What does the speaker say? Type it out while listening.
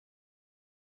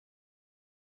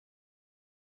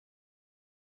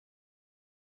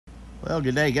Well,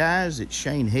 good day, guys. It's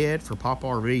Shane Head for Pop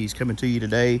RVs coming to you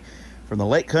today from the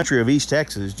Lake Country of East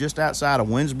Texas, just outside of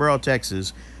Winnsboro,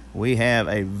 Texas. We have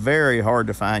a very hard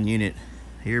to find unit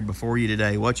here before you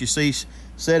today. What you see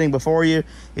sitting before you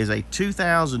is a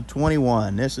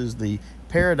 2021. This is the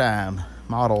Paradigm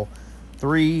Model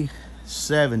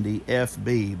 370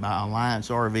 FB by Alliance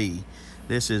RV.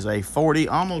 This is a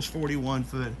almost 41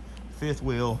 foot fifth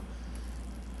wheel,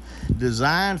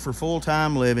 designed for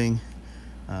full-time living.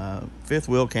 Fifth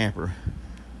wheel camper,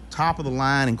 top of the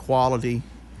line in quality.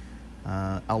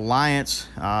 Alliance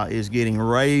is getting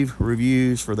rave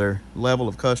reviews for their level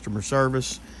of customer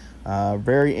service.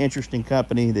 Very interesting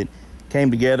company that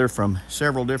came together from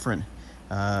several different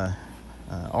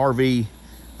RV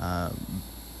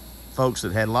folks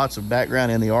that had lots of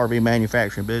background in the RV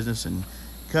manufacturing business and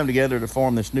come together to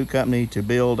form this new company to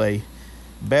build a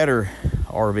better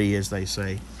RV, as they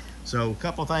say. So a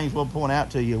couple of things we'll point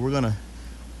out to you. We're going to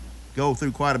go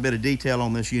through quite a bit of detail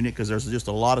on this unit because there's just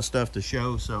a lot of stuff to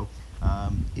show. So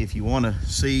if you want to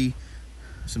see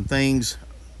some things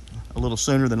a little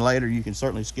sooner than later, you can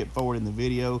certainly skip forward in the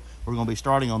video. We're going to be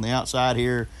starting on the outside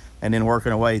here and then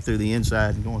working our way through the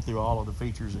inside and going through all of the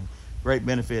features and great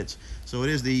benefits. So it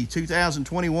is the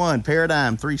 2021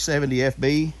 Paradigm 370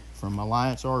 FB from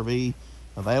Alliance RV,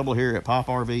 available here at Pop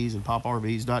RVs and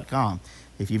poprvs.com.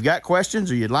 If you've got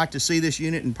questions or you'd like to see this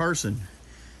unit in person,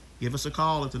 give us a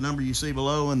call at the number you see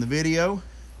below in the video,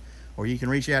 or you can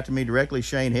reach out to me directly,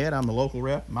 Shane Head. I'm the local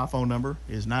rep. My phone number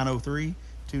is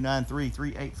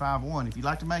 903-293-3851. If you'd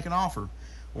like to make an offer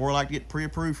or like to get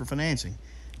pre-approved for financing,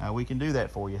 we can do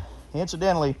that for you.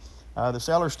 Incidentally, the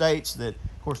seller states that,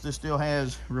 of course, this still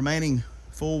has remaining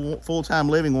full-time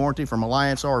living warranty from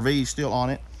Alliance RV still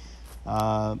on it.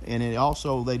 And it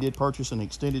also, they did purchase an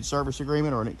extended service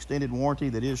agreement or an extended warranty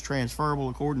that is transferable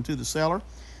according to the seller.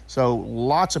 So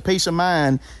lots of peace of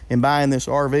mind in buying this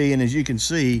RV, and as you can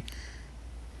see,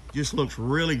 just looks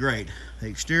really great. The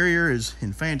exterior is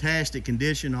in fantastic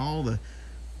condition. All the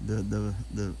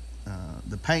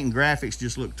paint and graphics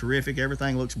just look terrific.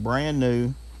 Everything looks brand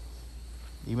new,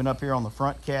 even up here on the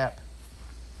front cap.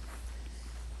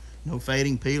 No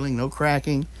fading, peeling, no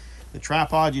cracking. The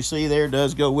tripod you see there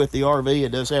does go with the RV. It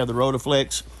does have the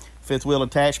Rotaflex fifth wheel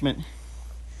attachment.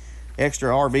 Extra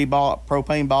RV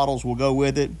propane bottles will go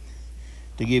with it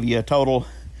to give you a total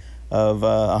of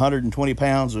 120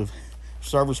 pounds of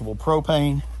serviceable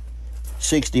propane,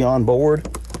 60 on board.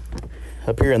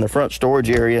 Up here in the front storage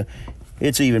area,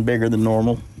 it's even bigger than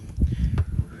normal.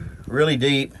 Really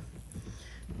deep.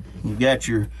 You've got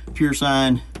your pure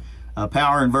sine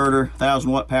power inverter, 1000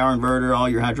 watt power inverter, all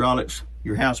your hydraulics,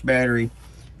 your house battery,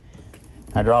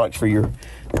 hydraulics for your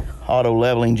auto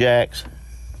leveling jacks.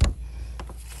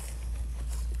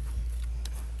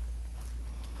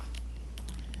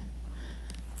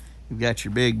 You've got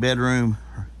your big bedroom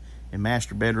and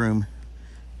master bedroom.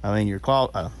 Your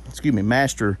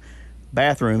master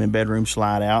bathroom and bedroom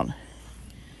slide out.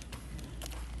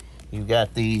 You've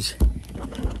got these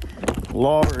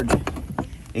large,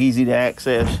 easy to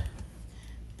access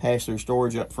pass-through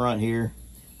storage up front here.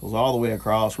 Goes all the way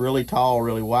across. Really tall,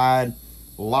 really wide.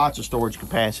 Lots of storage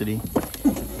capacity.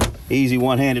 Easy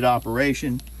one-handed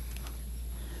operation.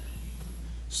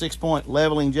 6-point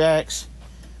leveling jacks.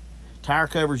 Tire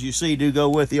covers you see do go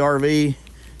with the RV.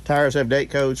 Tires have date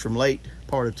codes from late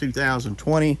part of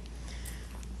 2020.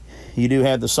 You do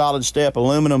have the solid step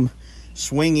aluminum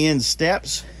swing in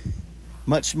steps,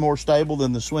 much more stable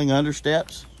than the swing under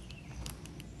steps.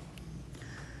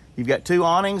 You've got two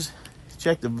awnings.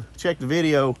 Check the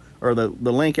video or the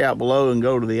link out below and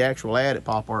go to the actual ad at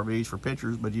Pop RVs for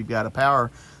pictures. But you've got a power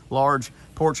large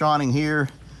porch awning here,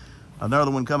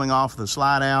 another one coming off the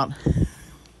slide out.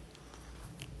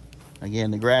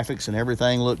 Again, the graphics and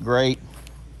everything look great.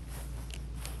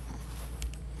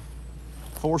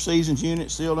 4 Seasons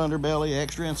unit, sealed underbelly,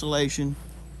 extra insulation,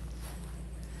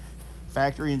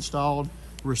 factory installed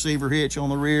receiver hitch on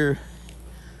the rear,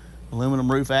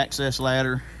 aluminum roof access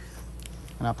ladder.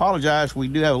 And I apologize, we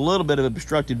do have a little bit of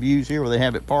obstructed views here where they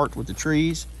have it parked with the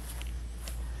trees.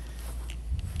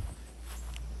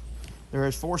 There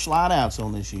is 4 slide outs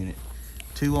on this unit,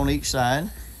 2 on each side.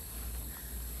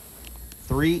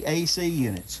 3 AC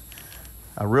units.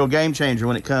 A real game changer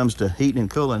when it comes to heating and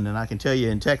cooling. And I can tell you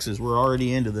in Texas, we're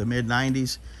already into the mid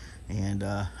 90s, and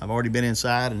I've already been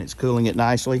inside and it's cooling it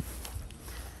nicely.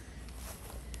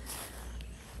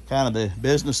 Kind of the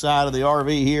business side of the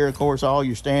RV here. Of course, all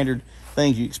your standard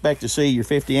things you expect to see, your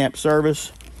 50 amp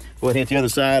service. Go ahead and hit the other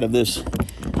side of this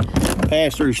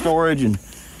pass-through storage and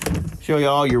show you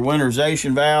all your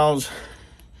winterization valves,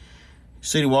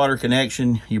 city water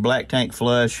connection, your black tank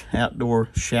flush, outdoor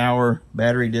shower,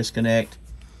 battery disconnect.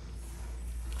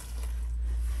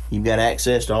 You've got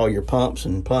access to all your pumps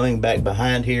and plumbing back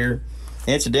behind here.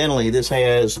 Incidentally, this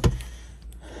has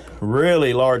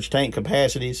really large tank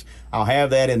capacities. I'll have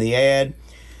that in the ad,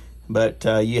 but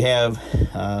you have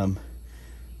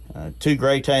 2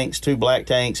 gray tanks, 2 black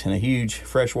tanks, and a huge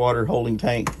freshwater holding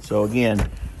tank. So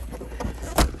again,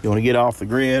 you want to get off the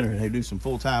grid or do some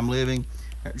full-time living.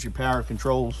 There's your power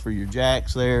controls for your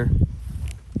jacks there.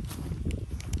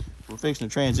 We're fixing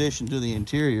to transition to the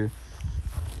interior.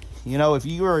 You know, if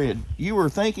you were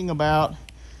thinking about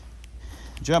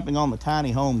jumping on the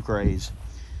tiny home craze,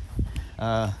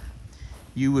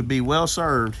 you would be well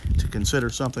served to consider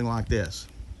something like this.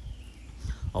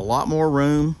 A lot more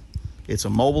room. It's a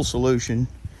mobile solution.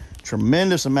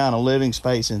 Tremendous amount of living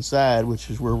space inside, which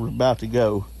is where we're about to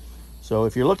go. So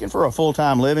if you're looking for a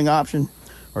full-time living option,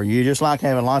 or you just like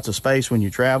having lots of space when you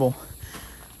travel,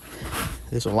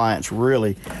 this Alliance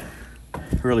really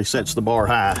sets the bar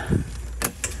high.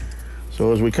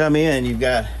 So as we come in, you've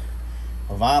got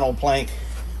a vinyl plank,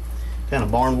 kind of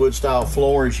barnwood style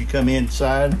floor as you come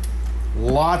inside.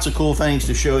 Lots of cool things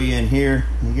to show you in here.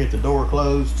 You get the door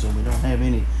closed so we don't have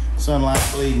any sunlight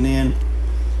bleeding in.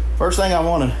 First thing I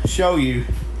want to show you,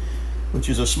 which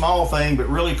is a small thing but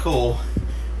really cool,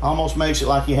 almost makes it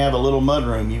like you have a little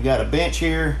mudroom. You've got a bench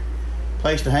here,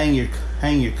 place to hang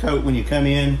your coat when you come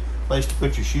in, place to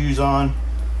put your shoes on.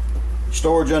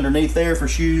 Storage underneath there for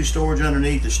shoes, storage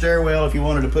underneath the stairwell if you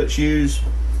wanted to put shoes.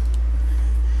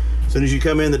 As soon as you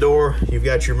come in the door, you've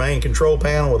got your main control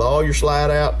panel with all your slide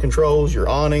out controls, your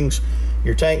awnings,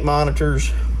 your tank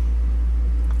monitors,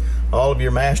 all of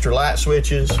your master light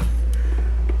switches.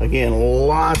 Again,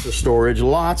 lots of storage,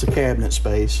 lots of cabinet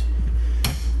space.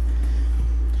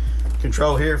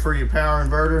 Control here for your power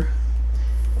inverter.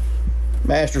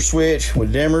 Master switch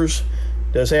with dimmers.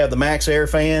 Does have the max air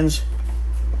fans.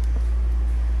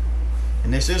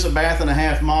 And this is a 1.5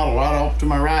 bath model. Right off to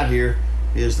my right here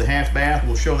is the half bath.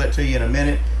 We'll show that to you in a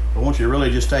minute. I want you to really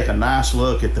just take a nice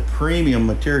look at the premium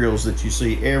materials that you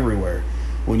see everywhere.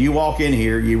 When you walk in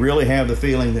here, you really have the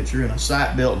feeling that you're in a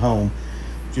site-built home.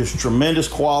 Just tremendous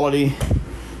quality.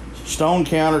 Stone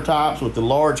countertops with the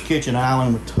large kitchen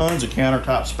island with tons of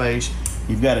countertop space.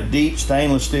 You've got a deep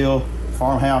stainless steel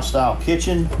farmhouse style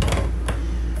kitchen.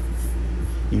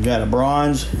 You've got a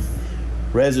bronze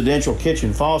residential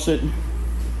kitchen faucet.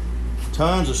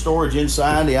 Tons of storage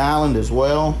inside the island as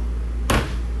well.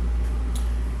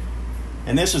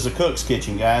 And this is a cook's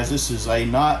kitchen, guys. This is a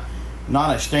not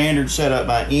a standard setup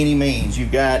by any means.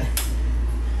 You've got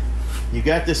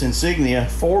this Insignia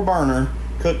 4-burner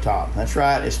cooktop. That's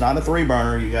right, it's not a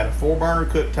 3-burner. You got a 4-burner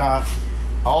cooktop,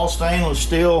 all stainless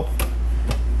steel.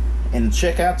 And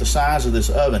check out the size of this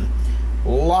oven.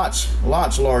 Lots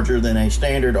larger than a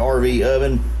standard RV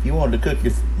oven. If you wanted to cook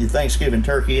your Thanksgiving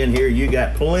turkey in here, you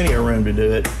got plenty of room to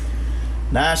do it.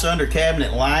 Nice under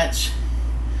cabinet lights.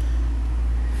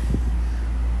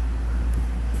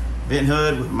 Vent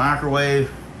hood with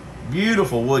microwave.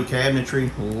 Beautiful wood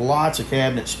cabinetry. Lots of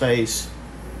cabinet space.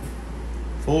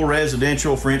 Full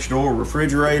residential French door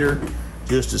refrigerator.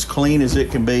 Just as clean as it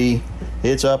can be.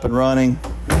 It's up and running.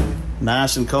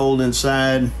 Nice and cold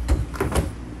inside.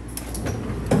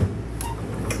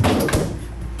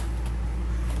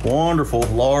 Wonderful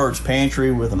large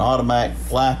pantry with an automatic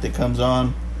light that comes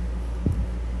on.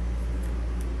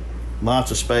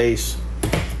 Lots of space.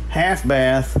 Half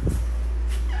bath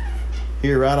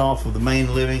here right off of the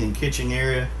main living and kitchen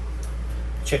area.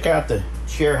 Check out the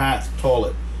chair height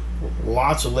toilet.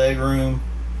 Lots of leg room.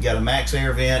 You got a max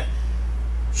air vent.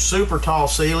 Super tall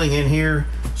ceiling in here,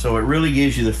 so it really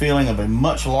gives you the feeling of a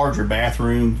much larger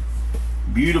bathroom.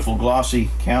 Beautiful glossy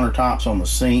countertops on the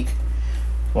sink.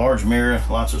 Large mirror,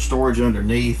 lots of storage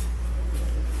underneath.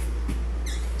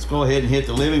 Let's go ahead and hit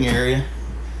the living area.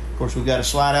 Of course, we've got a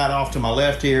slide out off to my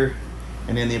left here,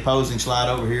 and then the opposing slide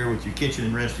over here with your kitchen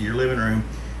and rest of your living room.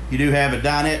 You do have a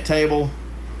dinette table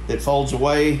that folds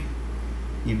away.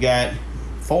 You've got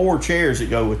 4 chairs that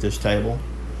go with this table.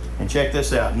 And check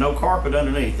this out, no carpet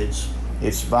underneath.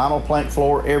 It's vinyl plank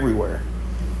floor everywhere.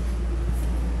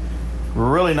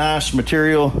 Really nice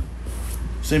material.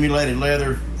 Simulated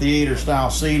leather theater style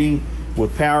seating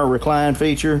with power recline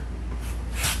feature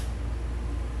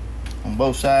on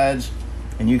both sides.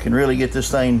 And you can really get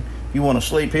this thing, if you want to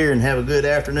sleep here and have a good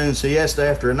afternoon siesta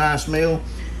after a nice meal,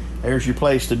 there's your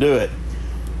place to do it.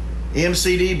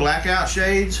 MCD blackout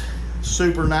shades,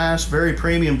 super nice, very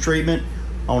premium treatment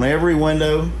on every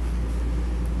window.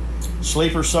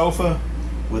 Sleeper sofa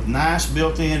with nice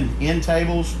built-in end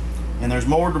tables. And there's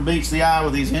more that meets the eye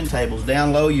with these end tables.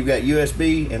 Down low, you've got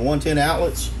USB and 110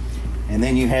 outlets. And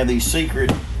then you have these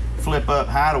secret flip-up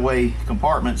hideaway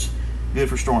compartments, good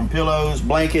for storing pillows,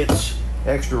 blankets,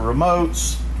 extra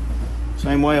remotes.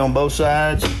 Same way on both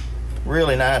sides.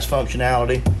 Really nice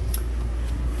functionality.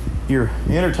 Your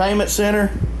entertainment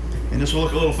center, and this will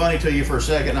look a little funny to you for a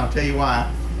second, and I'll tell you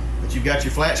why. But you've got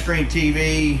your flat screen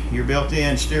TV, your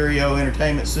built-in stereo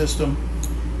entertainment system.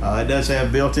 It does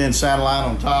have built-in satellite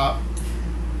on top.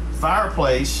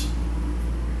 Fireplace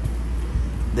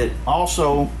that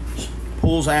also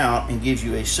pulls out and gives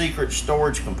you a secret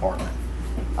storage compartment.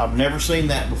 I've never seen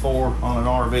that before on an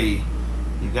RV.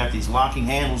 You've got these locking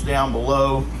handles down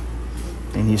below,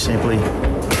 and you simply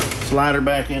slide her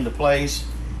back into place,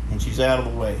 and she's out of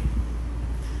the way.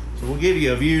 So we'll give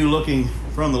you a view looking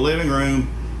from the living room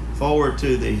forward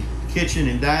to the kitchen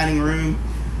and dining room.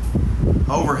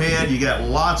 Overhead, you got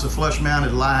lots of flush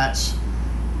mounted lights,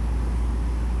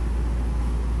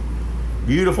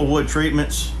 beautiful wood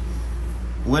treatments,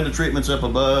 window treatments up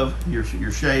above.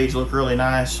 Your shades look really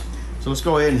nice. So let's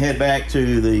go ahead and head back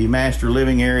to the master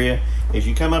living area. As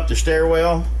you come up the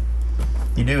stairwell,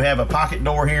 you do have a pocket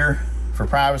door here for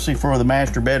privacy for the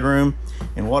master bedroom.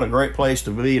 And what a great place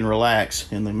to be and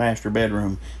relax in the master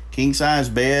bedroom. King size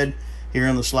bed here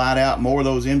on the slide out, more of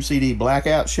those MCD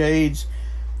blackout shades,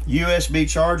 USB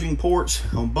charging ports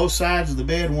on both sides of the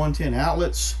bed, 110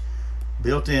 outlets,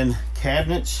 built-in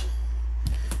cabinets.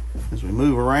 As we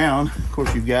move around, of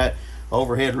course, you've got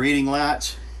overhead reading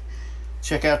lights.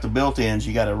 Check out the built-ins.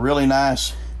 You got a really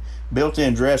nice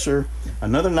built-in dresser,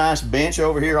 another nice bench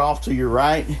over here off to your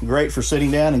right, great for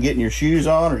sitting down and getting your shoes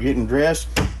on or getting dressed.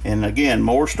 And again,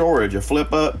 more storage, a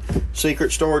flip-up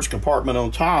secret storage compartment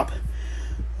on top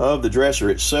of the dresser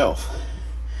itself.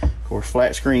 Of course,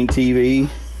 flat screen TV.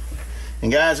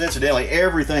 And guys, incidentally,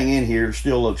 everything in here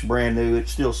still looks brand new. It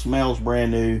still smells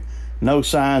brand new. No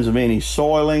signs of any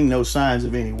soiling, no signs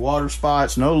of any water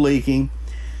spots, no leaking.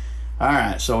 All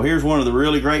right, so here's one of the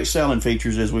really great selling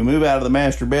features. As we move out of the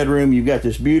master bedroom, you've got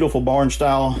this beautiful barn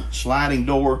style sliding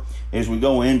door as we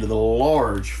go into the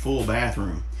large full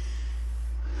bathroom.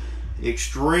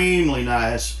 Extremely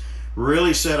nice,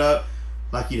 really set up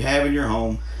like you'd have in your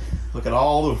home. Look at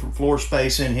all the floor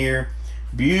space in here.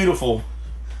 Beautiful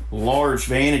large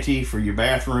vanity for your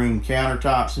bathroom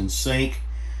countertops and sink.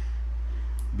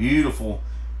 Beautiful,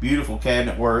 beautiful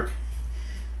cabinet work.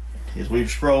 As we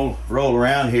roll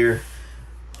around here,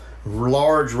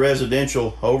 large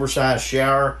residential oversized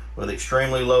shower with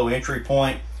extremely low entry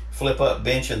point, flip up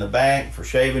bench in the back for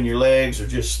shaving your legs or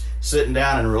just sitting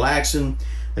down and relaxing,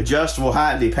 adjustable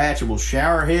height detachable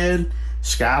shower head,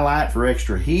 skylight for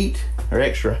extra heat or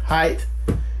extra height,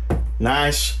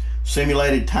 nice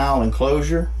simulated tile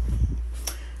enclosure,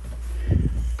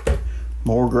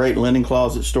 more great linen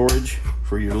closet storage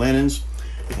for your linens,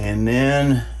 and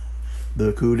then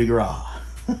the coup de grace.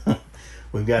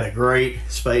 We've got a great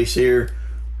space here.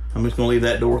 I'm just going to leave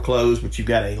that door closed, but you've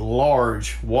got a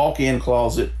large walk-in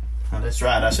closet. That's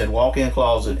right, I said walk-in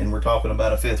closet, and we're talking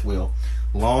about a fifth wheel.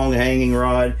 Long hanging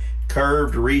rod,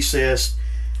 curved, recessed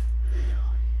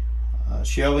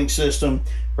shelving system,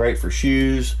 great for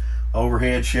shoes,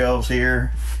 overhead shelves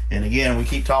here. And again, we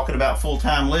keep talking about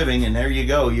full-time living, and there you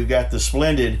go. You've got the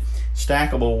splendid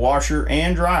stackable washer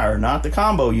and dryer, not the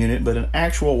combo unit, but an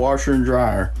actual washer and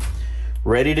dryer,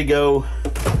 ready to go,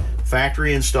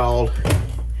 factory installed.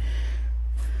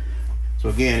 So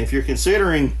again, if you're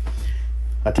considering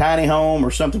a tiny home or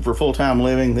something for full-time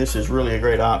living, this is really a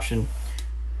great option.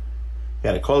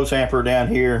 Got a clothes hamper down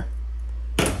here,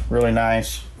 really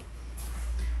nice.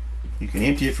 You can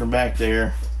empty it from back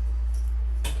there.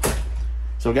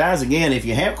 So guys, again, if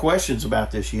you have questions about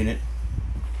this unit,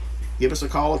 give us a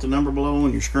call at the number below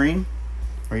on your screen,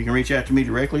 or you can reach out to me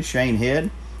directly, Shane Head,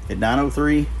 at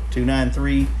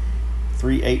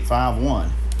 903-293-3851.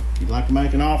 If you'd like to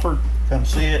make an offer, come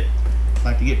see it.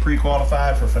 Like to get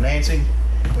pre-qualified for financing,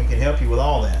 we can help you with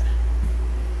all that.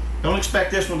 Don't expect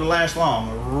this one to last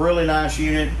long. A really nice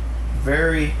unit,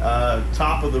 very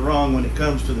top of the rung when it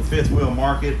comes to the fifth wheel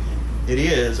market. It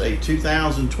is a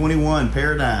 2021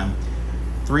 Paradigm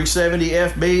 370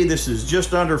 FB. This is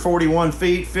just under 41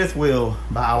 feet, fifth wheel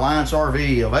by Alliance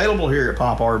RV, available here at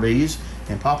Pop RVs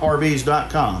and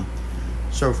poprvs.com.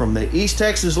 So from the East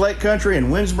Texas Lake Country in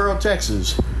Winnsboro,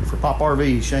 Texas, for Pop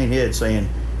RVs, Shane Head saying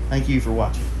thank you for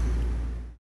watching.